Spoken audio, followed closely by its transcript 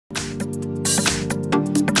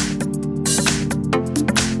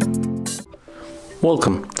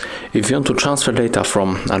Welcome! If you want to transfer data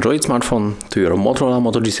from Android smartphone to your Motorola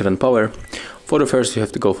Moto G7 Power, for the first you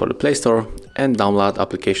have to go for the Play Store and download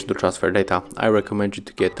application to transfer data. I recommend you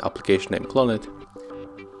to get application named CLONEit.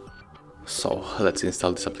 So let's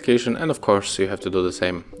install this application, and of course you have to do the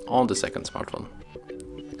same on the second smartphone.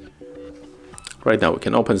 Right now we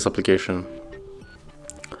can open this application,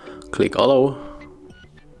 click allow,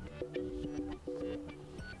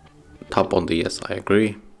 tap on the yes I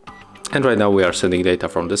agree. And right now we are sending data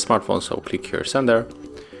from this smartphone, so click here sender,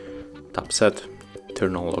 tap set,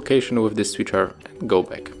 turn on location with this switcher and go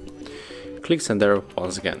back. Click sender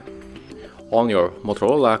once again. On your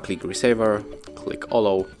Motorola, click receiver, click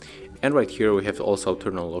allow, and right here we have to also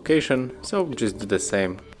turn on location, so just do the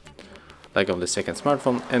same like on the second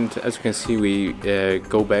smartphone. And as you can see, we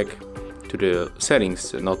go back to the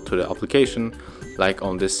settings, not to the application like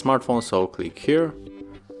on this smartphone, so click here,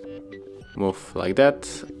 move like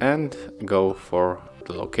that and go for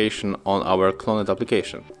the location on our CLONEit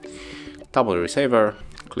application. Tap on the receiver,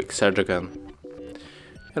 click search again,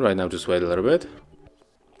 and right now just wait a little bit.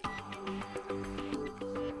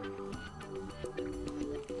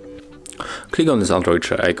 Click on this Android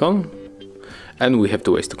share icon and we have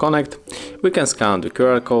two ways to connect. We can scan the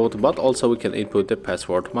QR code, but also we can input the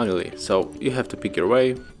password manually, so you have to pick your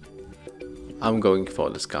way. I'm going for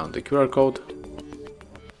the scan the QR code.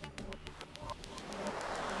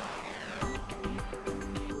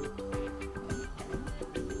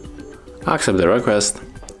 Accept the request,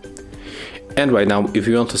 and right now if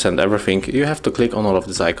you want to send everything you have to click on all of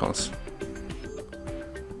these icons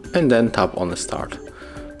and then tap on the start.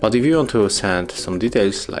 But if you want to send some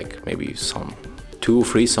details, like maybe some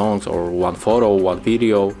 2-3 songs or one photo, one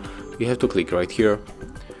video, you have to click right here.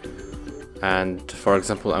 And for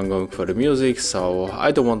example, I'm going for the music, so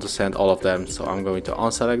I don't want to send all of them, so I'm going to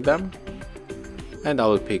unselect them and I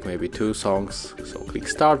will pick maybe 2 songs, so click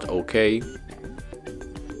start, OK.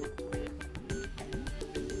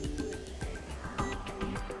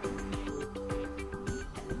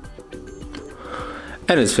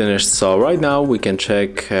 And it's finished. So right now we can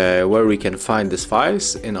check where we can find these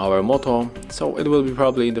files in our Moto. So it will be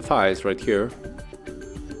probably in the files right here.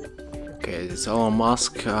 Okay, it's Elon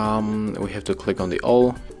Musk. We have to click on the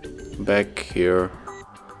all, back here,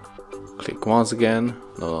 click once again.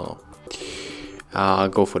 No.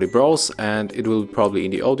 Go for the browse, and it will be probably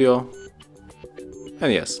in the audio.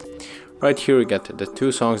 And yes, right here we get the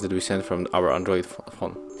 2 songs that we sent from our Android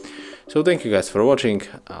phone. So thank you guys for watching.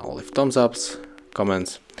 Leave thumbs ups,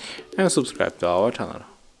 comments and subscribe to our channel.